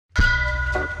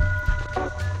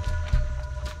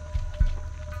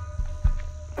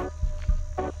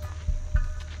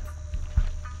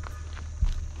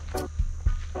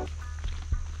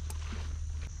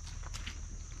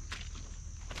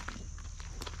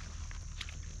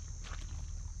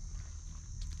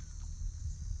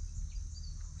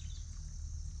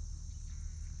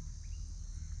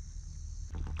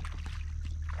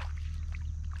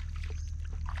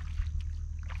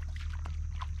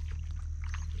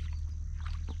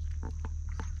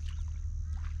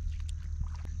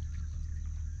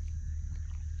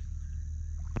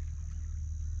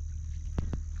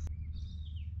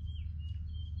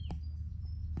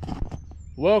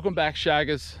Welcome back,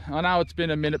 shaggers. I know it's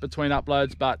been a minute between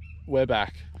uploads, but we're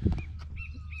back.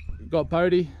 Got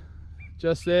Bodhi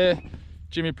just there,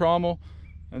 Jimmy Prymal,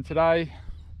 and today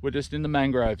we're just in the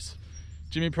mangroves.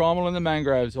 Jimmy Prymal in the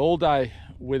mangroves all day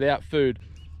without food.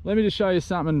 Let me just show you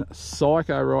something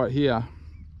psycho right here.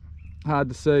 Hard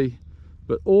to see,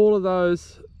 but all of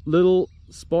those little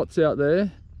spots out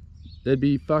there, there'd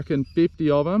be fucking 50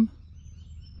 of them.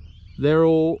 They're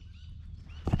all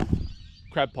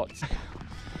crab pots.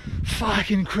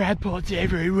 Fucking crab pots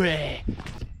everywhere.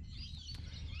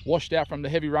 Washed out from the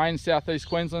heavy rain southeast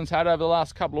Queensland's had over the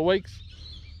last couple of weeks,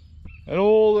 and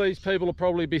all these people will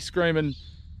probably be screaming,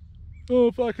 oh,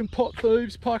 fucking pot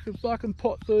thieves, fucking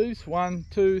pot thieves. 1,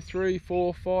 2, 3,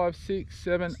 4, 5, 6,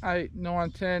 7, 8,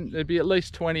 9, 10. There'd be at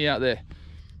least 20 out there,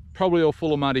 probably all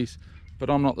full of muddies, but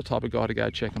I'm not the type of guy to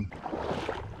go check them.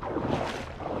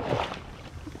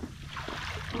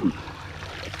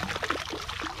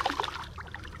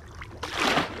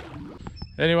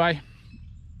 Anyway,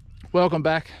 welcome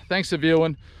back. Thanks for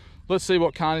viewing. Let's see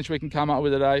what carnage we can come up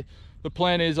with today. The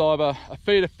plan is either a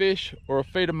feed of fish or a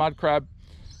feed of mud crab.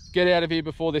 Get out of here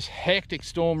before this hectic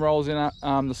storm rolls in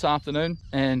this afternoon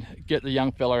and get the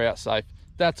young fella out safe.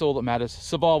 That's all that matters.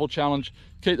 Survival challenge.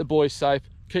 Keep the boys safe.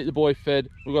 Keep the boy fed.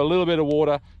 We've got a little bit of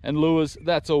water and lures.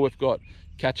 That's all we've got.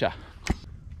 Catch ya.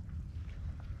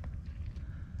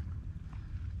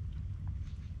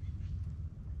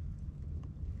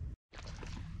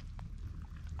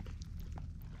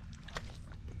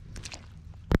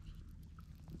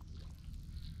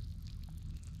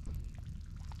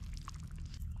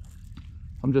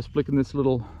 I'm just flicking this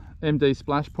little MD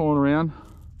splash pawn around.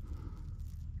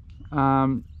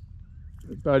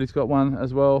 Bodhi's got one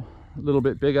as well, a little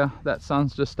bit bigger. That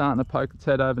sun's just starting to poke its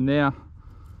head over now.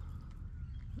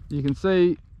 You can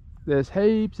see there's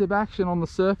heaps of action on the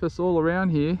surface all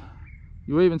around here.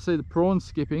 You even see the prawns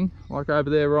skipping, like over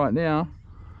there right now.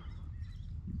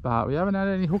 But we haven't had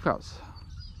any hookups.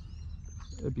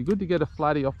 It'd be good to get a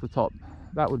flatty off the top.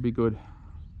 That would be good.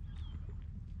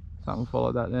 Something will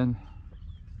follow that then.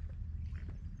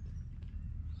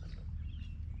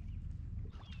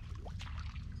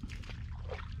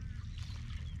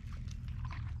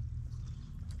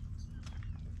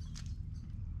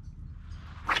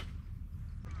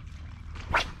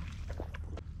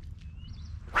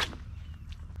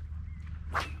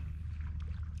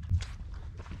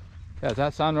 How's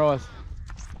that sunrise?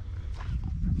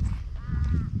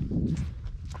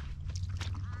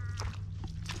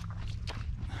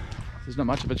 There's not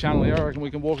much of a channel here. I reckon we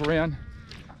can walk around,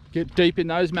 get deep in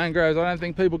those mangroves. I don't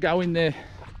think people go in there.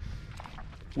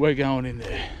 We're going in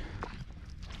there.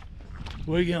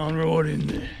 We're going right in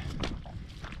there.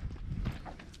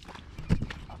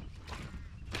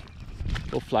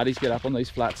 All flatties get up on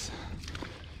these flats.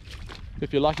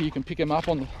 If you're lucky, you can pick them up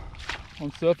on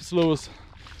surface lures.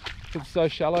 It's so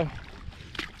shallow. Look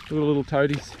at the little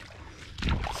toadies.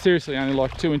 Seriously, only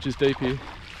like 2 inches deep here.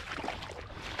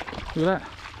 Look at that.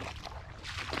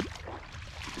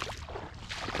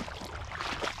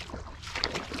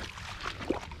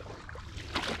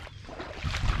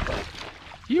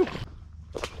 You.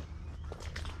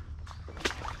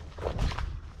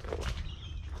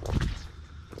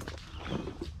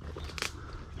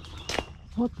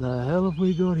 What the hell have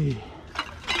we got here?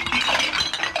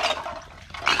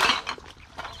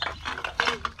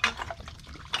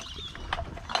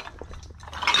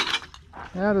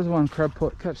 How does one crab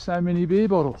pot catch so many beer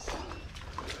bottles?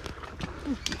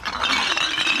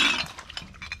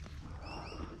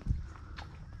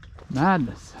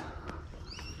 Madness.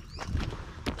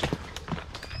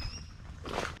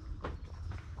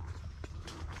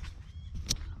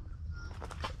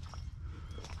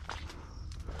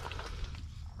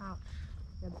 Ouch.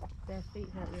 Their feet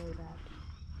hurt really bad.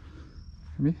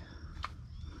 Come here.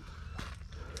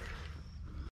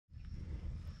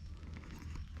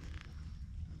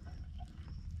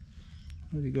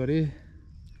 What have you got here?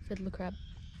 Fiddler crab.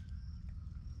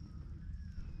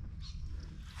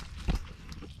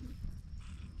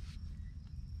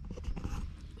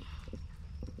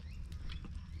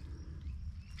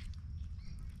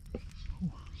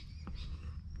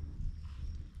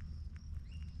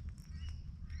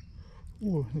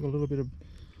 Oh, they've got a little bit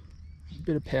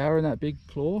of power in that big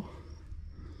claw.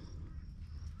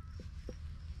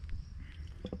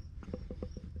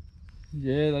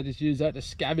 Yeah, they just use that to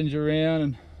scavenge around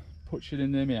and put shit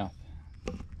in their mouth.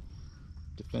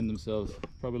 Defend themselves.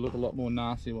 Probably look a lot more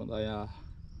nasty than what they are.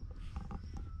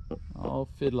 Oh,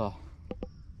 fiddler.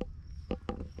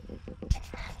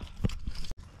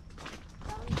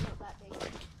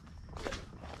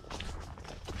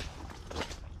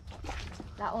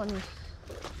 That one's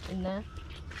in there.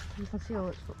 You can see all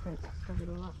its footprints covered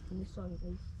all up on this side of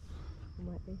these. It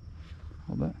might be.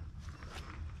 Hold that.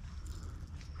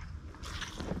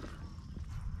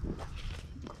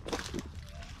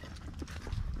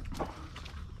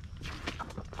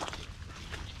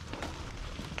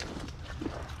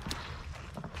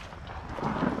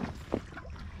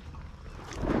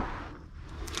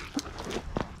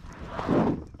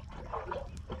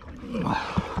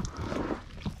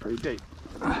 Pretty deep.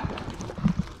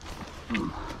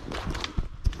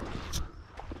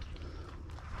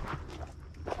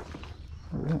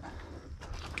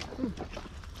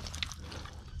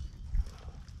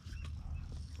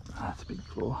 That's a big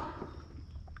claw.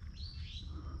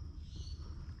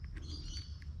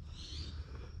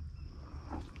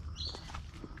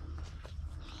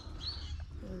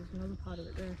 There's another part of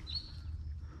it there.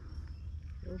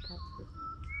 All parts of it.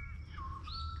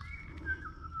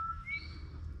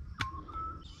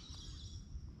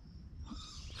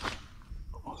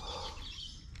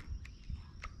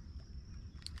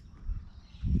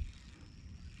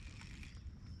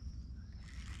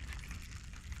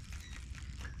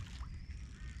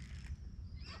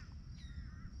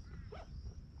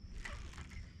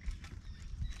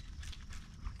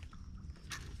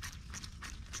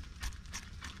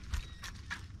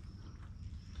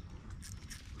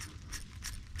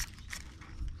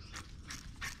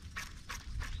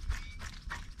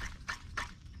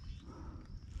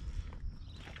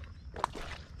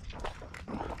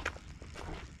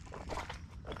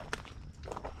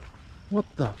 What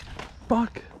the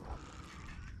fuck?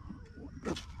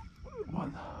 Where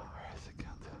is it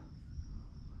going?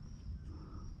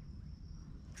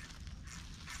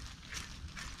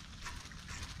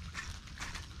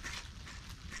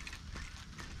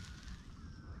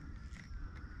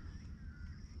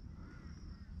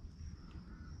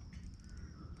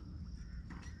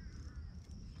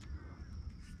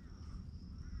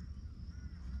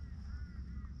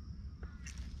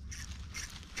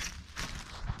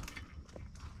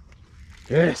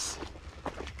 Yes.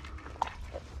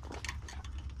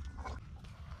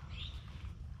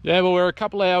 Yeah, well, we're a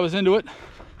couple of hours into it.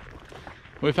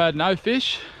 We've had no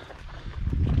fish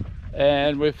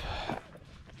and we've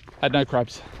had no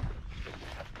crabs.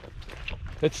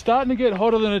 It's starting to get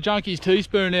hotter than a junkie's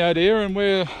teaspoon out here and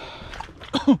we're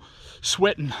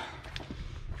sweating.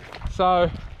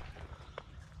 So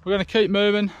we're going to keep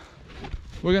moving.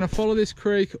 We're going to follow this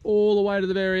creek all the way to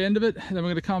the very end of it, and then we're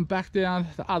going to come back down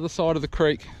the other side of the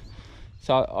creek.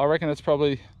 So I reckon it's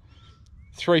probably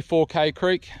 3-4k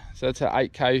creek, so that's an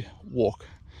 8k walk.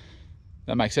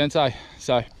 That makes sense, eh?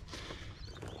 So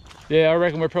yeah, I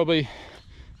reckon we're probably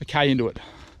a k into it,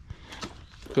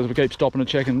 because we keep stopping to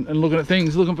check and looking at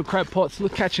things, looking for crab pots,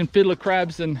 catching fiddler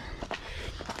crabs and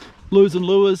losing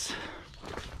lures.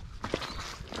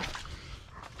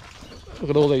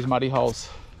 Look at all these muddy holes.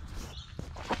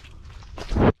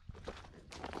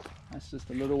 Just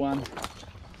a little one.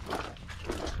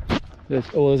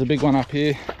 There's a big one up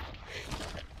here.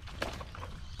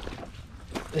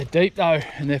 They're deep though,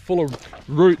 and they're full of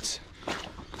roots.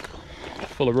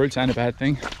 Full of roots ain't a bad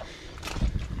thing.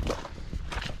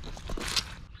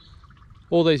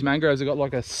 All these mangroves have got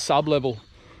like a sub-level.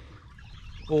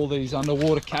 All these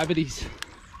underwater cavities.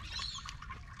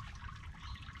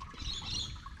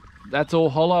 That's all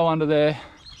hollow under there,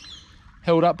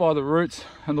 held up by the roots,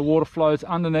 and the water flows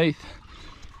underneath,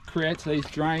 creates these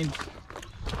drains.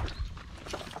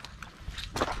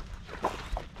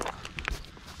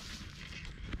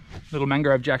 Little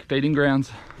mangrove jack feeding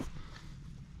grounds.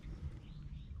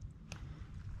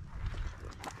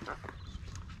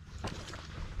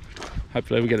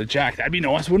 Hopefully we get a jack, that'd be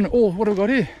nice, wouldn't it? Oh, what have we got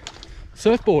here?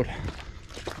 Surfboard.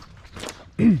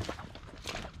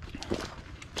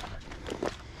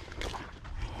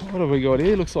 What have we got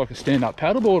here? Looks like a stand-up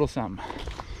paddleboard or something.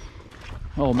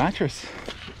 Oh, mattress.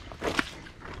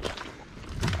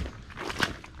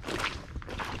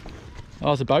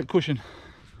 Oh, it's a boat cushion.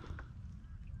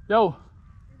 Yo.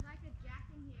 There's like a jack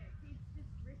in here. It keeps just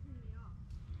ripping me off.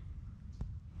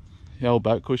 The old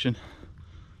boat cushion.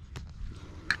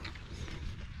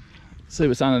 See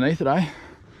what's underneath it, eh?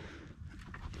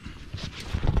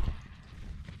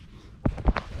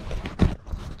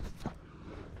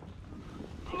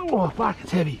 Oh, fuck,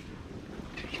 it's heavy.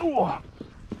 Oh.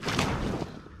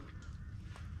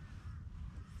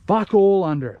 Fuck all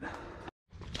under it.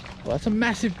 Well, that's a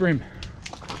massive bream.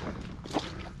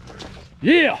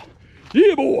 Yeah!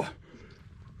 Yeah, boy!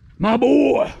 My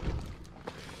boy!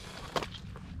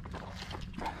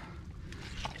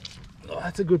 Oh,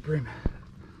 that's a good bream.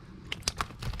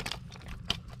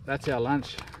 That's our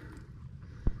lunch.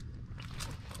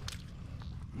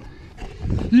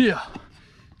 Yeah!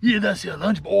 Yeah, that's your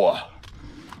lunch, boy.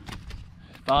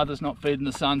 Father's not feeding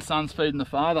the son, son's feeding the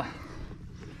father.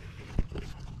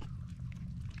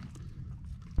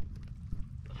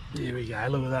 There we go,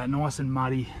 look at that, nice and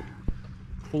muddy,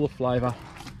 full of flavour.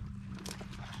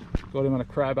 Got him on a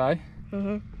crab, eh?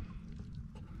 Mm-hmm.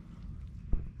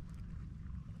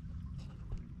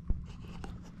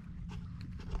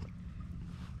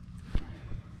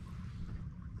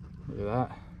 Look at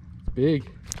that, it's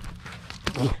big.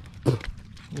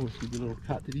 Oh, she did a little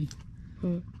cut, did he?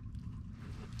 Mm.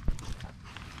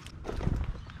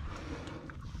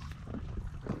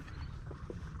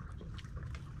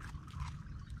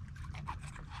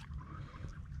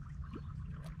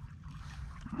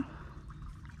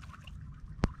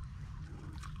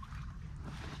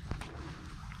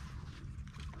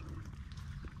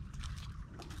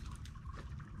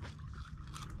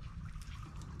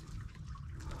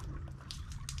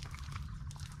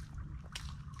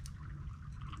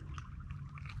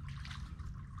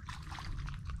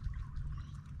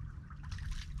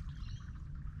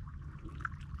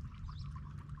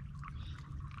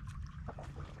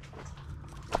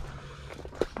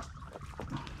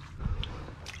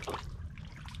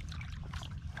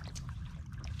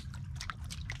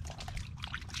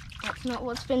 That's not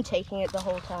what's been taking it the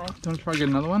whole time. Do you want to try to get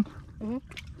another one? Mm-hmm.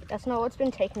 That's not what's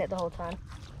been taking it the whole time.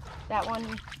 That one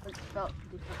felt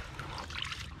different.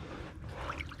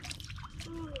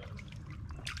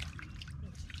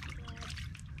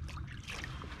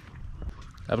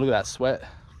 Have a look at that sweat.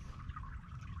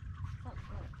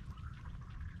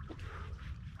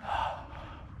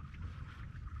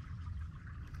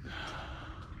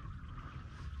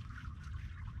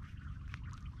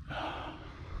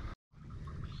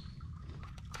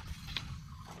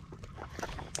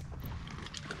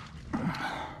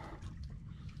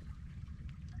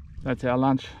 That's our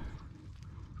lunch.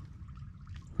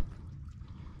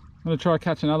 I'm going to try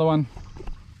catch another one.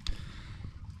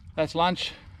 That's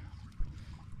lunch.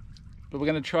 But we're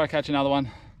going to try catch another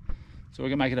one. So we're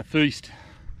going to make it a feast.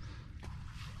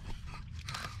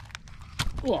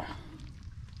 Whoa.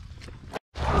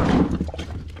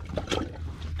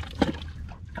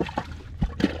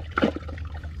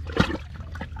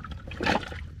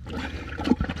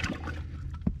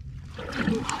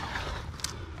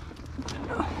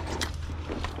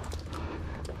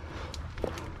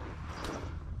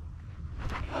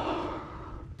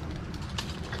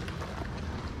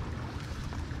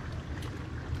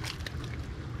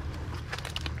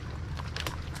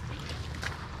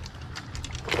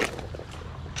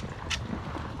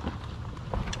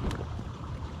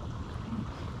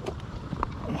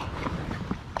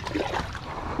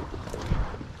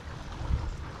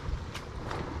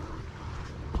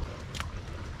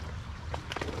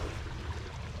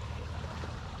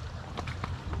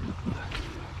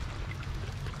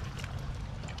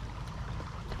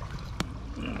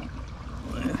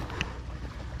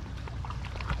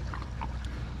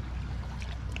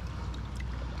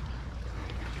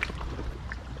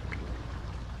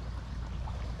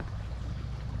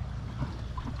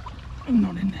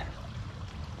 Not in there.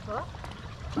 What?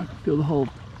 I can feel the whole.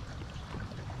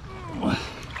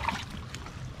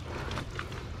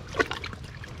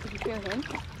 Did you feel him?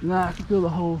 Nah, I can feel the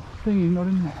whole thing. He's not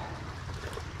in there.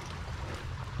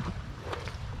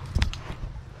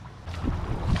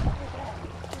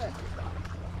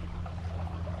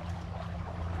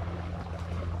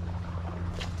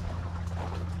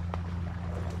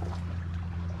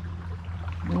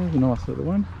 There's a nice little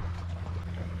one.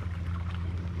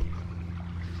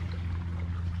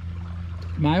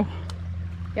 Male?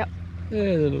 Yep.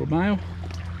 There's a little male.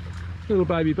 Little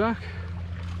baby buck.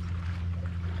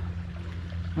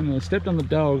 And I stepped on the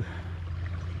dog.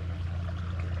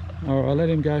 Alright, I'll let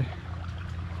him go.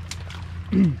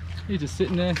 He's just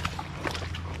sitting there.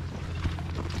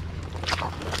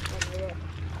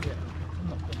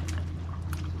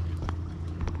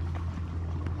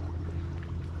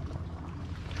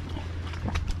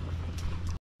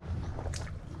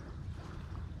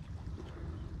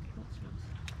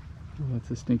 Oh,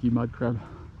 that's a stinky mud crab.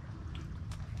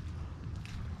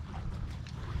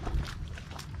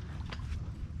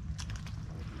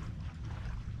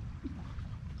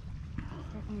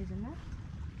 Definitely is in there.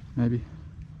 Maybe.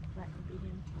 That could be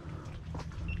him.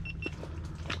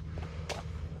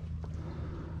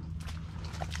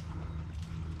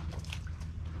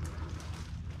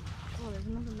 Oh, there's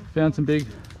another one. Found some big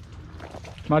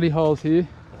muddy holes here.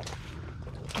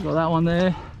 Got that one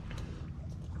there.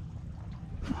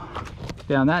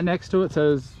 Found that next to it,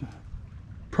 so there's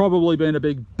probably been a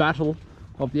big battle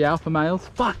of the alpha males.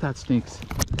 Fuck, that stinks.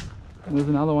 And there's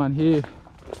another one here.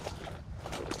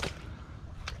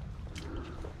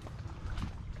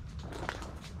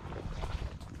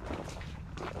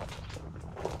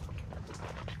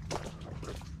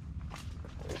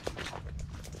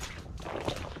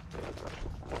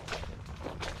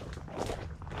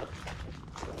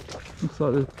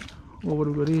 like the, oh, what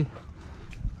have we got here?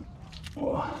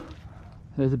 Oh,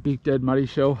 there's a big dead muddy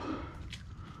shell.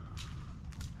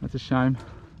 That's a shame.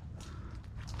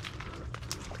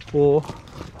 Or,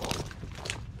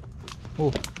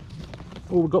 oh,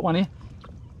 oh, we've got one here.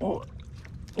 Oh,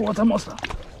 oh, it's a monster.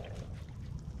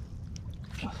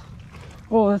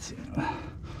 Oh, that's,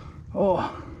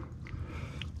 oh,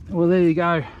 well, there you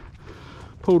go.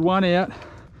 Pulled one out,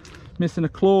 missing a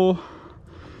claw.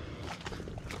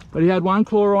 But he had one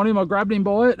claw on him, I grabbed him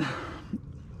by it.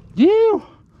 Yeah,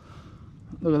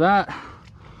 look at that.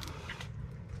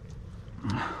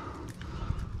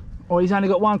 Oh, he's only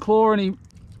got one claw and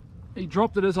he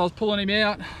dropped it as I was pulling him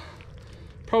out.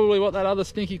 Probably what that other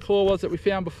stinky claw was that we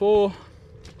found before.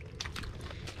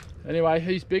 Anyway,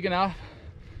 he's big enough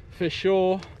for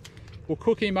sure. We'll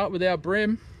cook him up with our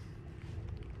bream.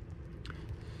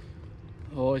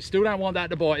 Oh, you still don't want that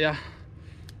to bite you. I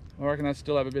reckon I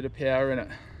still have a bit of power in it.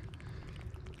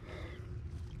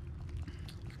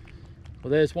 Well,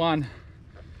 there's one.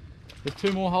 There's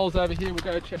two more holes over here. We'll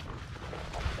go check.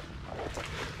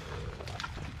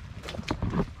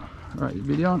 Right, your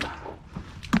video on.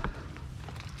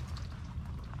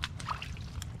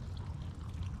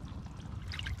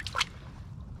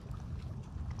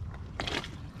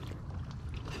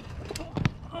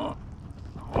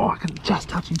 Oh, I can just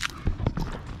touch him.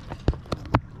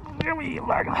 There we go.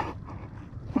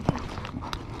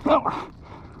 Oh.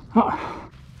 Oh.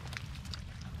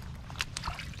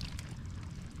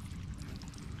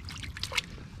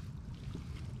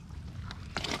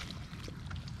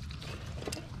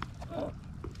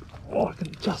 Oh, I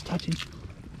can just touch him.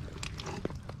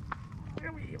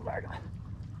 There we go.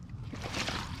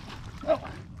 Oh.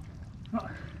 Oh.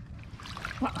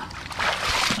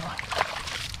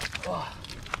 Oh.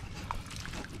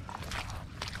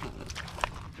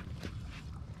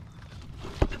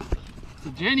 It's a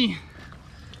Jenny.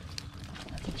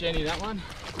 That's a Jenny, that one.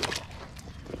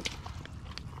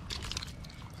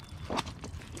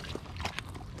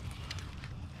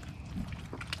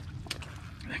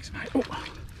 Thanks, mate. Oh.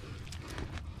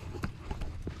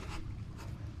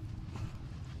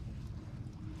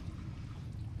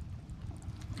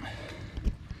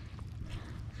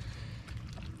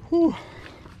 Whew.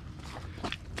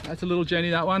 That's a little Jenny,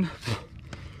 that one.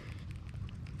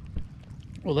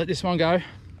 We'll let this one go.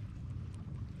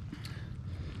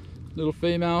 Little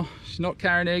female. She's not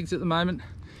carrying eggs at the moment.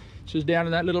 She's down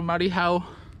in that little muddy hole.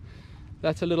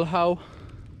 That's a little hole.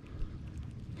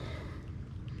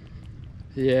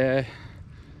 Yeah,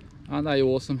 aren't they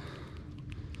awesome?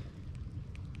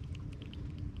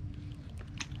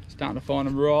 Starting to find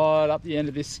them right up the end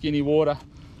of this skinny water.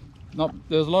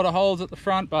 There's a lot of holes at the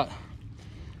front, but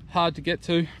hard to get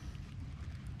to.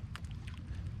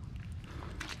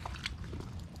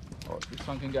 Oh, this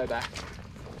one can go back.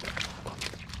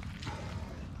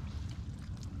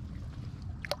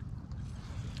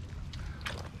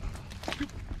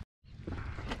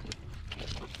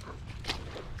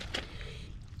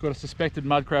 Got a suspected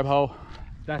mud crab hole.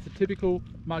 That's a typical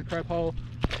mud crab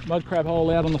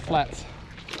hole out on the flats.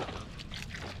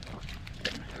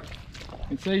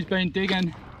 You can see he's been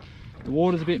digging. The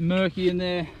water's a bit murky in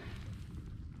there.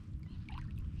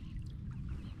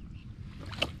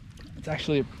 It's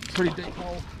actually a pretty deep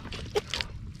hole.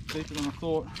 Deeper than I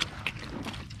thought.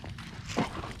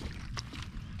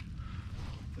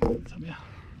 Some here.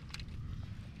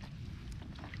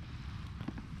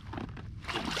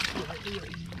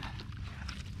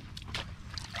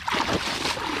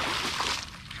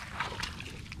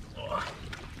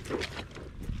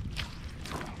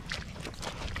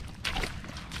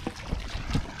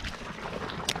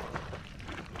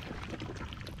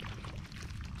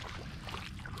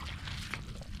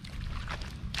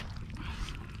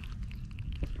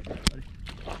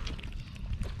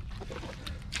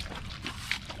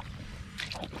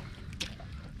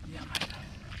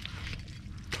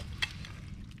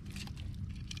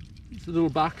 It's a little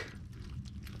buck.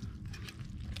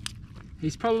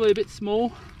 He's probably a bit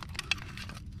small.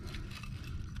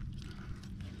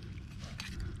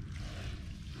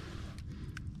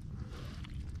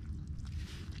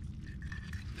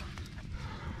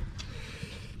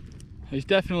 He's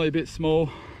definitely a bit small.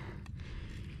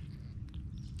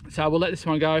 So we'll let this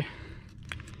one go.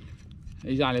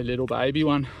 He's only a little baby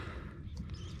one.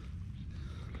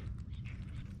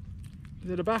 Is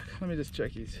it a buck? Let me just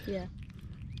check his. Yeah.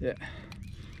 Yeah.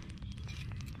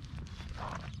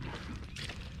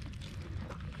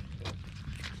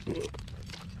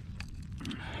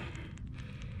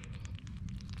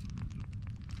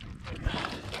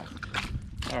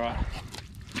 All right.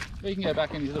 He can go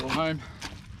back in his little home.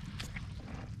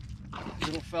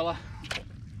 Little fella.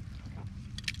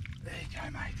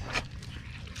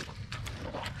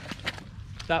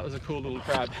 That was a cool little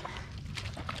crab.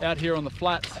 Out here on the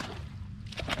flats.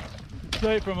 See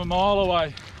it from a mile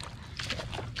away.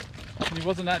 And he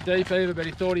wasn't that deep either, but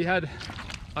he thought he had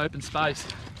open space.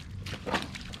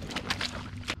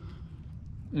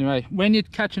 Anyway, when you're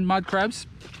catching mud crabs,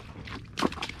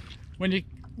 when you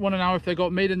want to know if they've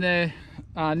got meat in their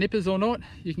nippers or not,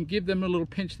 you can give them a little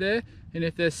pinch there, and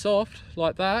if they're soft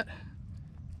like that,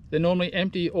 they're normally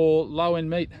empty or low in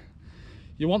meat.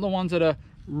 You want the ones that are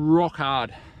rock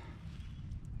hard.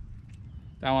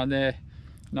 That one there,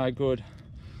 no good.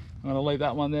 I'm going to leave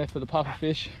that one there for the puffer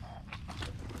fish.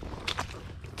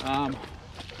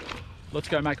 Let's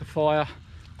go make a fire,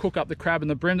 cook up the crab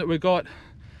and the bream that we've got,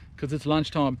 because it's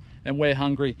lunchtime and we're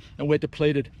hungry and we're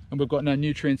depleted and we've got no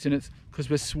nutrients in it because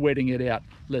we're sweating it out.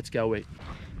 Let's go eat.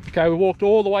 Okay, we walked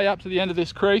all the way up to the end of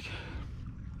this creek.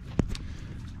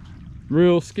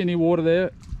 Real skinny water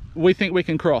there. We think we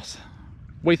can cross.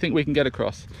 We think we can get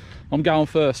across. I'm going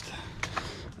first,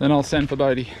 then I'll send for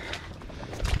Bodhi.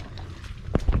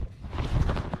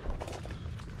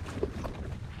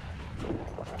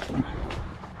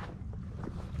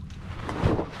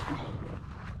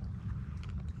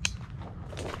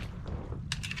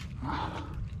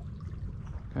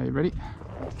 Okay, you ready?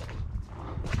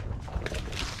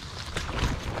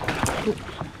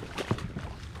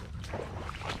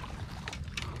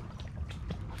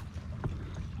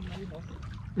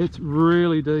 It's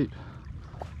really deep.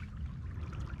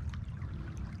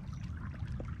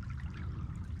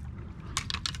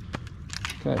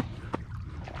 Okay.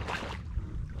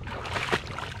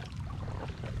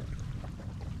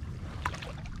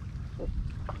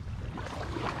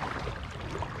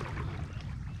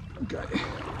 Okay.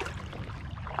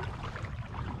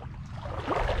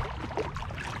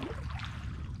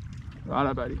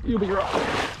 Righto, buddy. You'll be right.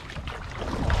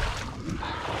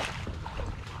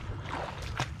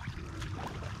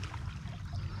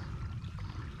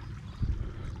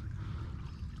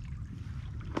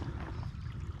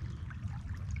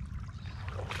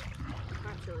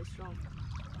 That's really strong.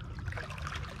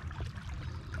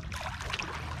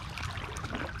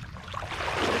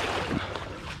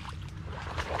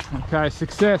 Okay,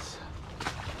 success.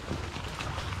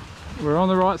 We're on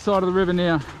the right side of the river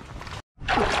now.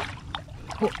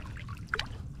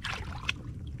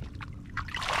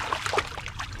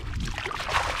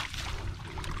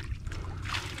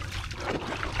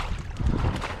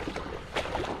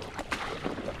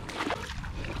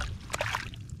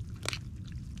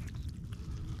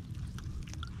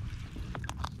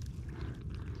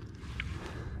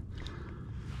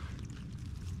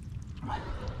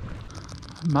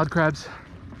 Mud crabs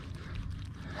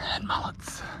and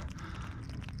mullets.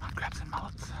 Mud crabs and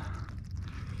mullets.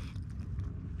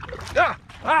 Ah!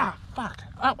 Ah! Fuck!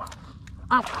 Ow!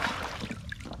 Ow!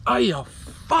 Oh, you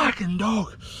fucking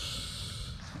dog!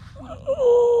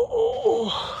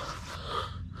 Oh!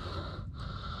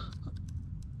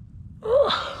 Oh!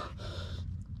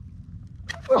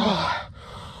 Oh!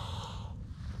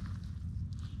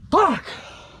 Fuck!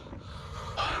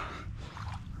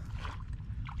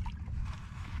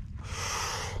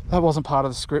 That wasn't part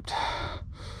of the script.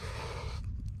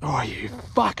 Oh, you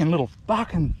fucking little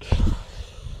fucking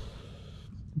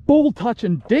ball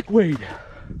touching dickweed.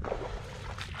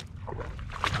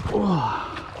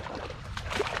 Oh.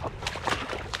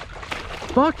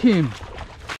 Fuck him.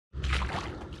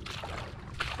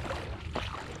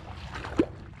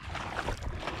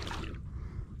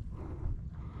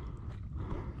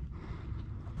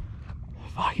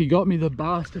 Fuck, he got me, the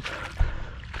bastard.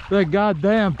 The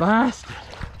goddamn bastard.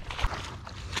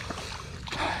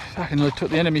 Fucking took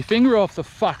the end of my finger off the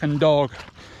fucking dog.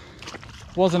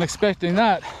 Wasn't expecting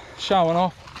that.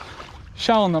 Showing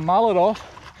the mullet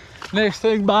off. Next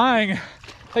thing, bang,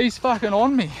 he's fucking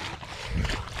on me.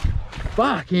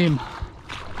 Fuck him.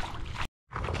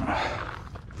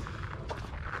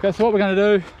 Okay, so what we're gonna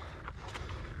do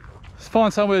is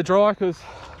find somewhere dry, because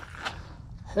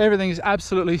everything is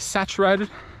absolutely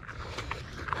saturated.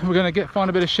 We're gonna find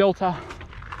a bit of shelter,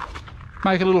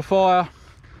 make a little fire,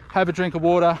 have a drink of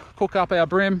water, cook up our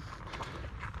bream,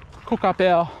 cook up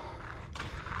our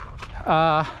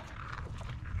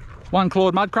one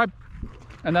clawed mud crab,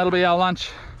 and that'll be our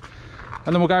lunch.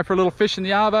 And then we'll go for a little fish in the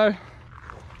arvo,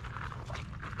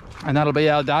 and that'll be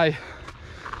our day.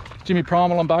 Jimmy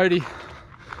Prymal and Bodhi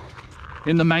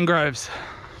in the mangroves.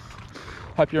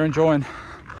 Hope you're enjoying.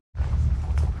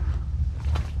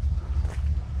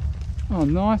 Oh,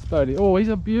 nice, Bodhi. Oh, he's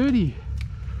a beauty.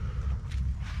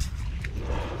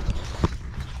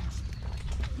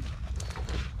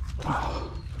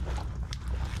 Oh,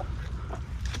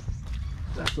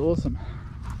 that's awesome.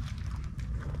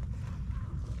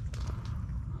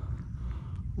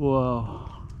 Whoa.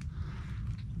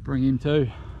 Bring him too.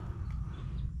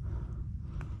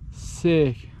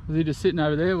 Sick. Was he just sitting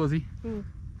over there, was he? Mm. Do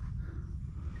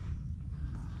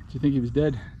you think he was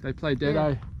dead? They play dead,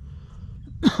 Yeah.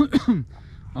 eh?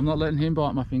 I'm not letting him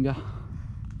bite my finger.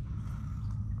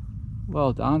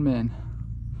 Well done, man.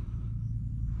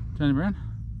 Turn him around.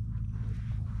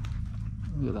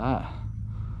 Look at that.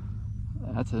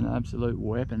 That's an absolute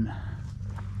weapon.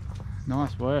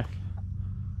 Nice work.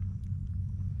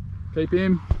 Keep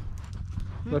him.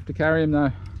 We'll have to carry him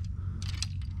though.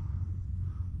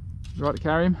 Right to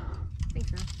carry him? I think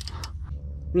so.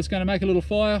 We're just going to make a little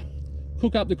fire,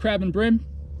 cook up the crab and bream.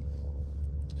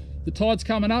 The tide's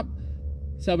coming up,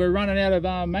 so we're running out of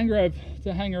mangrove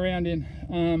to hang around in.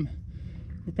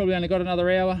 We've probably only got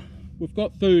another hour. We've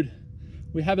got food.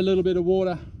 We have a little bit of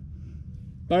water.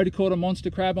 Bodhi caught a monster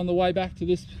crab on the way back to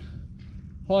this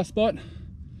high spot.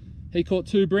 He caught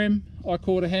 2 bream. I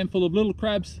caught a handful of little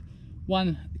crabs,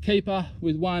 1 keeper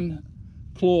with 1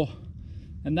 claw.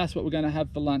 And that's what we're going to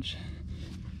have for lunch.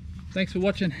 Thanks for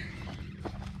watching.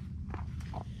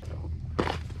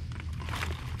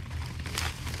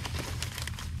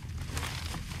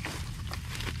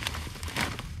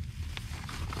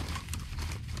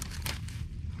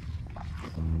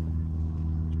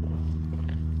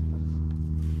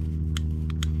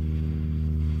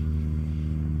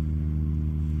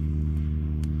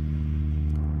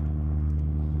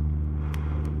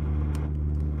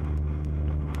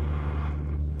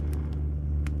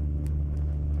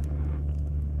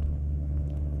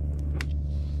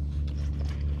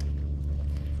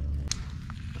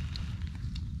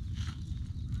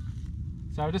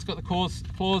 So I've just got the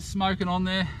claws smoking on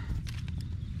there,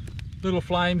 little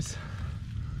flames.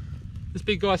 This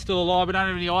big guy's still alive, we don't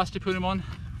have any ice to put him on.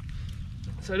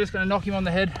 So just going to knock him on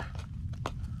the head.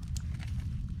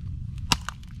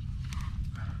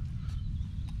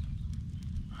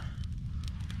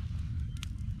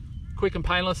 Quick and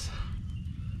painless,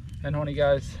 and on he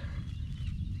goes.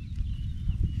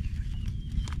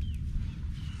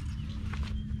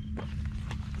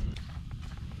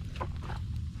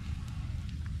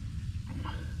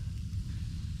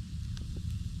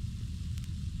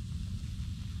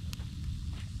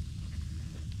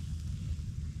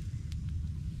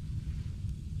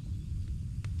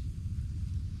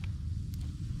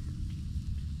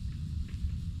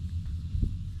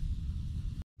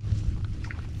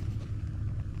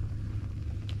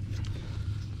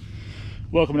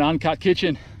 Welcome to Uncut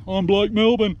Kitchen. I'm Blake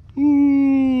Melbourne.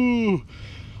 Ooh,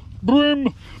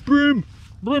 bream, bream,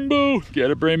 brimbo. Get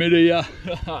a bream into ya.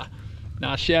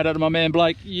 Nah, shout out to my man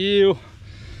Blake. You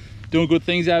doing good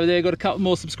things over there. Got a couple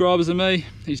more subscribers than me.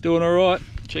 He's doing all right.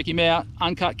 Check him out.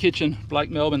 Uncut Kitchen, Blake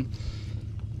Melbourne.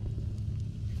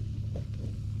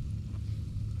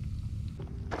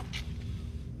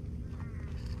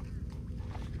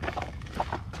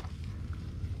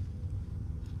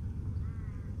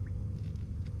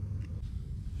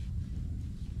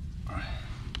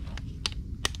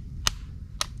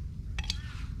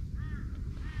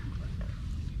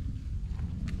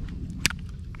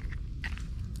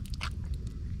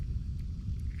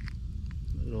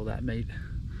 All that meat.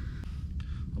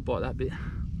 I'll bite that bit.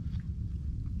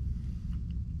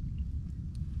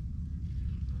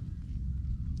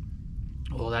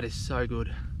 Oh, that is so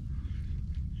good.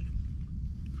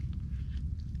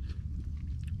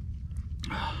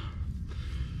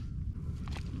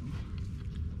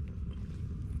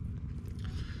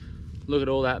 Look at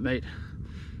all that meat.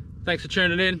 Thanks for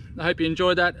tuning in. I hope you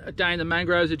enjoyed that. A day in the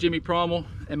mangroves with Jimmy Prymal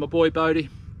and my boy Bodhi.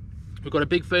 We've got a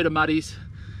big feed of muddies.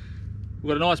 We've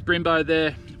got a nice brimbo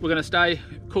there. We're gonna stay,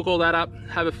 cook all that up,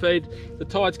 have a feed. The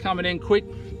tide's coming in quick,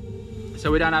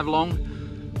 so we don't have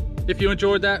long. If you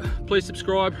enjoyed that, please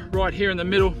subscribe right here in the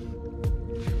middle.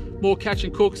 More catch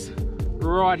and cooks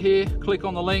right here. Click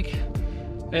on the link.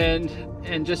 And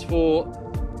just for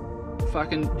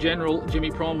fucking general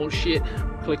Jimmy Prymal shit,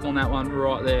 click on that one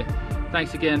right there.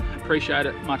 Thanks again, appreciate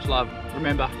it, much love.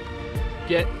 Remember,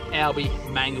 get Albie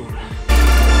mangled.